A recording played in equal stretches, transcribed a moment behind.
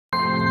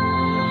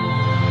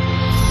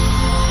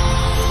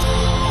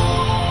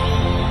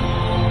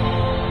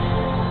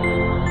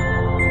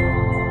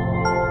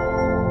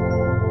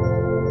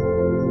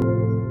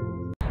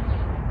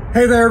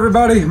Hey there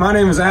everybody, my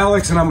name is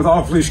Alex and I'm with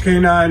Off Leash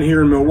K9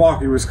 here in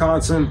Milwaukee,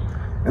 Wisconsin.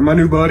 And my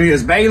new buddy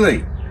is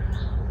Bailey.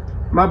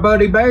 My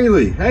buddy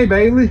Bailey. Hey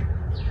Bailey.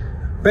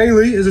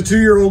 Bailey is a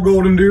 2-year-old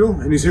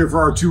Goldendoodle and he's here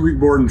for our 2-week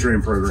board and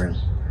train program.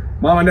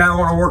 Mom and Dad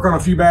want to work on a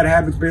few bad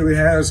habits Bailey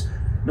has.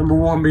 Number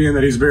one being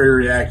that he's very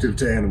reactive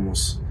to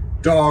animals.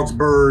 Dogs,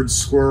 birds,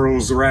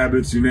 squirrels,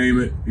 rabbits, you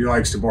name it, he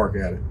likes to bark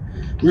at it.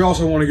 We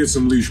also want to get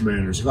some leash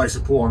manners. He likes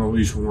to pull on a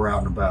leash when we're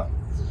out and about.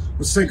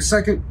 Let's take a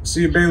second,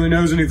 see if Bailey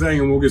knows anything,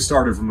 and we'll get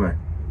started from there.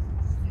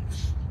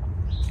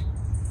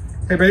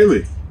 Hey,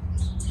 Bailey,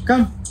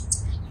 come.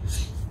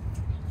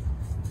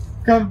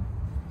 Come.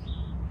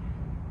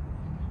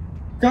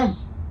 Come.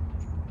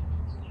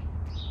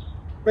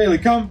 Bailey,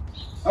 come.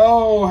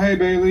 Oh, hey,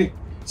 Bailey,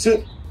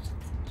 sit.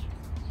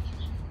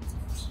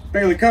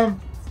 Bailey, come.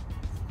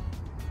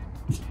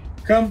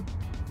 Come.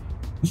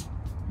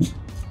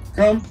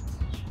 Come.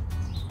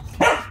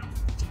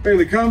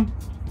 Bailey, come.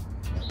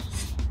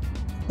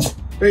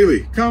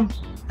 Bailey, come.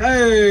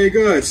 Hey,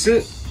 good.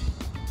 Sit.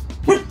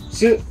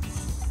 Sit.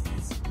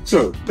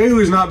 So,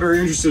 Bailey's not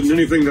very interested in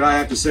anything that I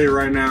have to say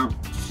right now.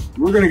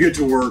 We're going to get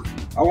to work.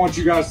 I want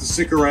you guys to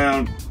stick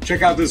around.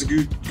 Check out this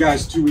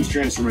guy's 2-week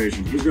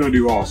transformation. He's going to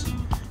do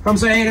awesome. Come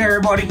say hey to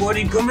everybody,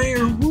 buddy. Come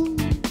here. Woo.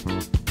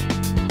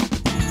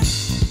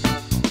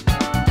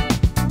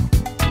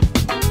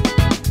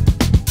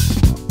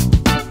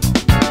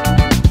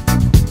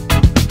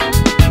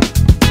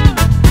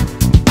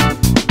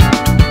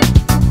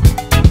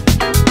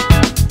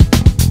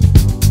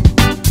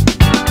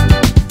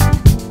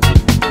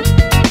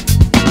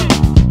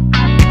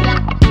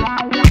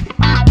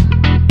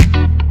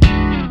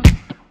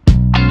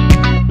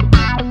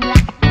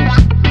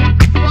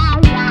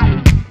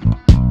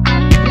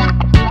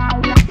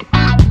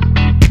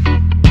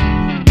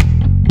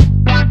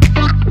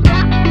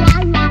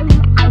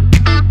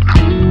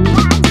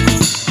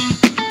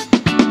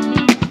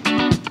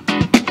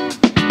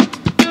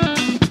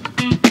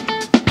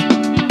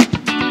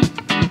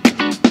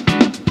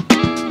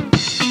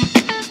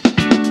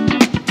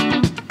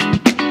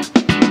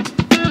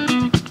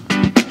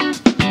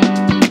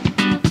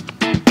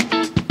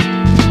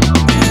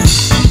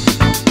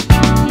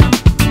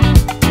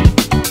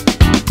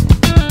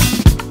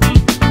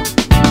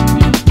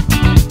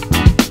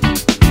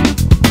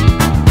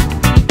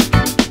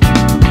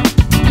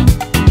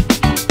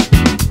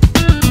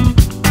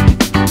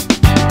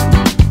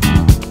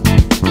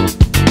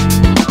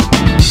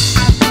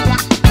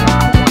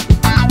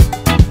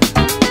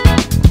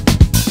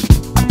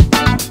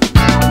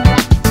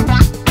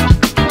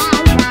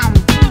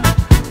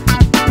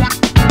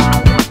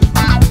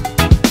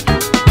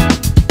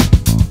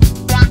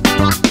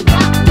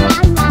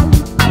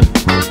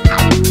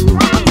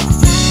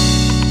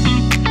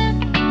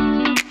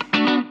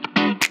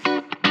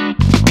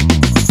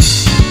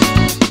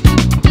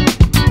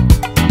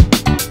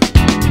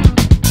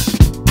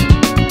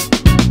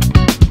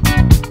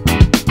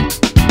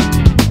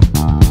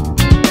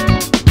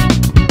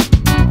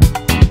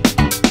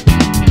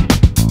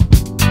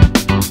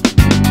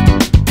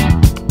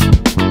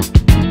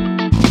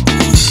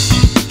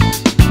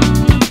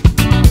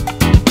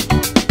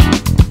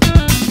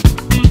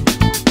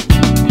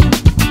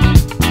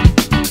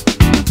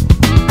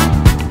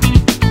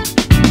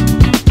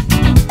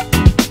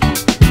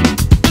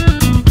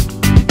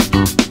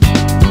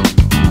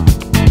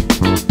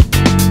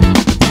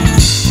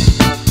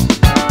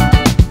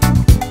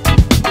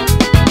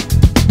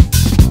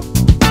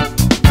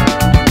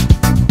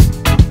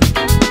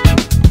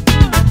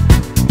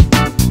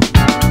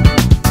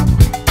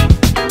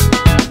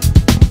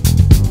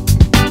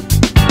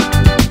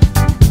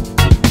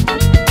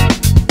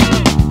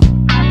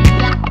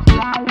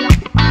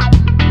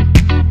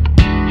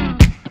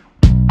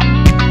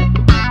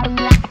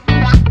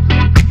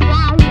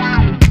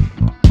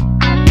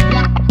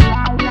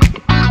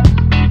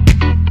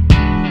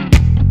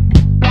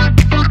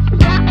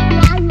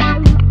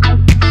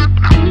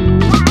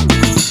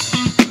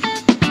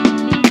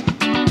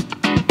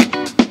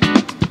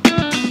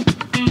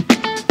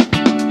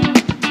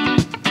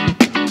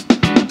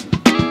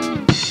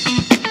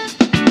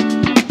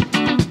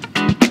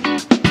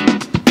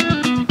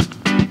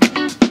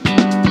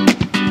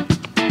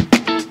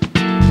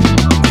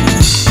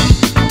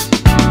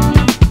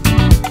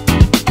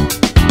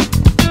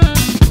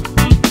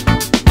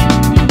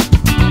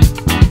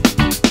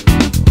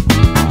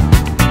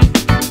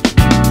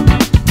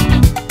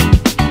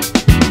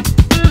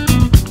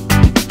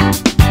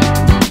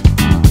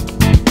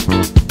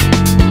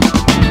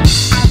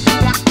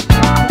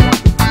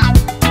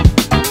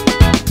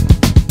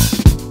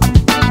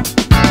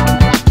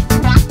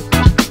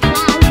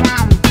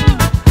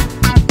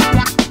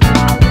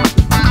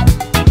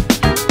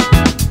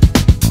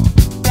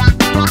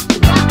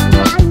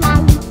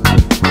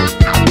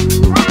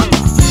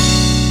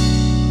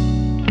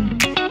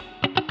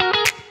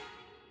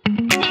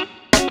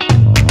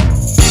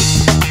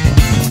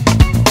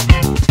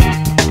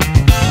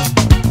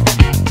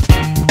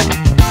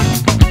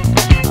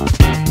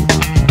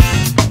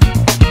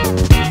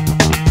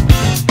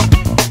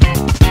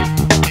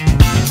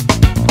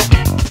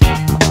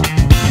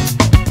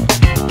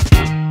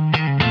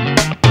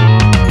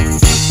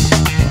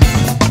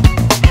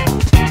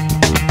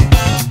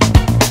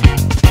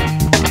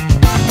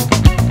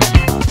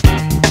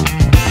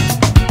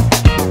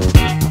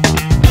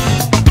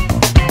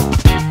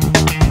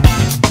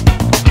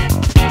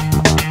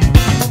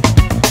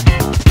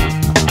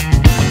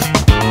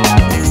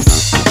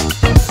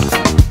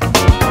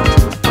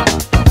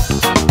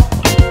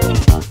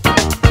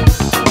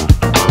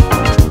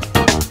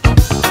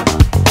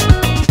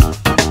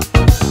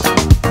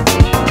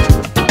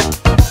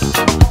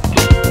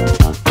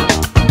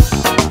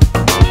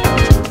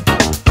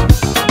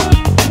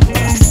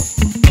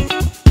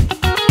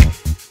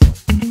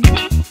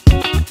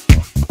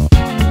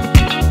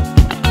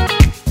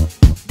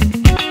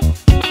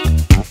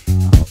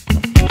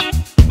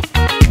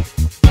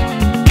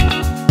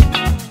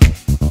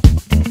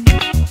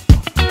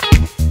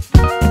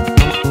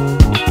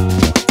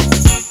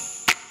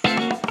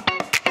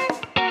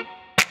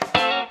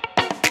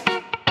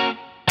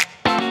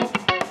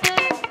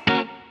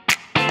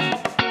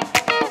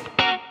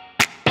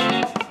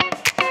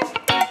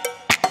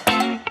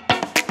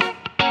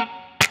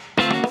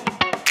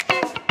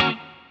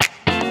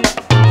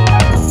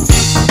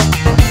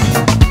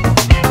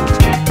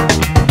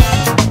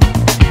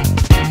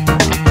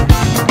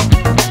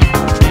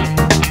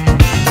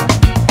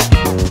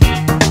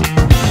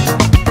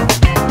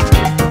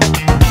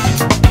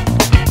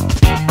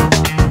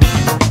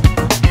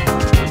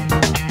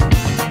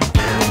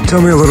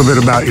 Tell me a little bit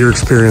about your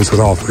experience with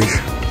Off Leash.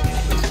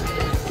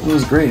 It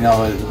was great. You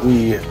know,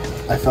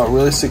 I felt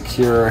really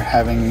secure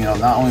having, you know,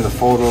 not only the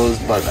photos,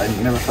 but I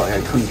never felt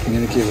like I couldn't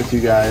communicate with you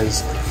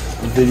guys.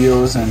 The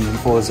videos and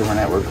photos that were in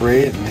it were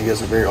great, and you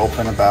guys were very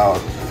open about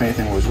if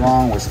anything was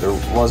wrong, which there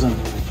wasn't,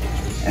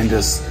 and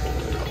just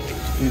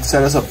it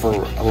set us up for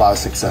a lot of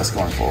success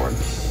going forward.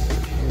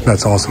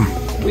 That's awesome.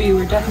 We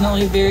were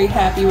definitely very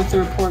happy with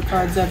the report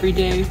cards every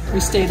day. We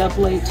stayed up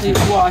late to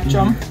watch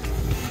them.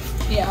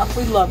 Yeah,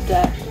 we loved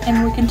that.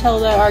 And we can tell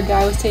that our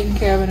guy was taking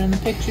care of it in the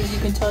pictures. You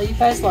can tell you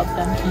guys loved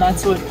them. And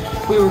that's what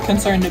we were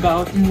concerned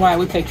about and why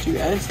we picked you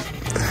guys.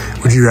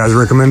 Would you guys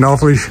recommend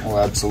Off Leash? Oh,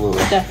 absolutely.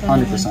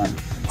 Definitely.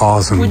 100%.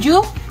 Awesome. Would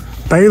you?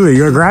 Bailey,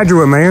 you're a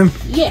graduate, man.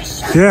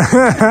 Yes.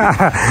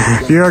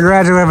 Yeah. You're a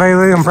graduate,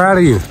 Bailey. I'm proud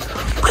of you.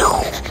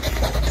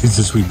 He's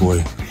a sweet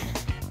boy.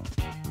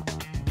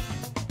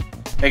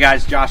 Hey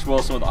guys, Josh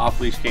Wilson with Off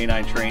Leash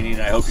Canine Training,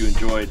 and I hope you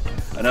enjoyed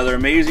another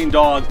amazing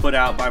dog put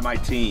out by my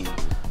team.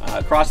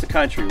 Across the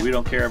country, we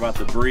don't care about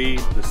the breed,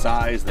 the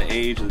size, the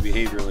age, or the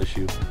behavioral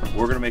issue.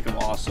 We're going to make them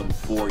awesome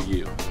for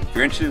you. If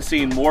you're interested in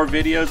seeing more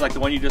videos like the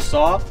one you just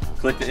saw,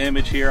 click the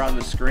image here on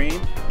the screen.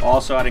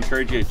 Also, I'd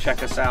encourage you to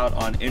check us out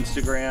on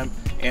Instagram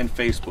and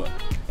Facebook.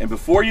 And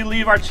before you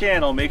leave our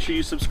channel, make sure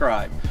you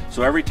subscribe.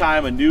 So every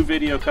time a new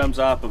video comes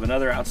up of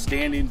another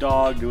outstanding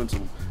dog doing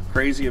some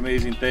crazy,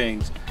 amazing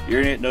things,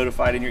 you're gonna get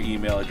notified in your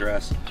email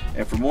address.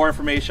 And for more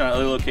information on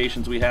other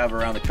locations we have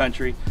around the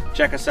country,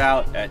 check us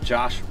out at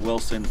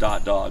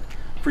joshwilson.dog.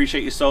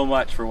 Appreciate you so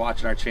much for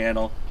watching our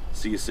channel.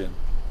 See you soon.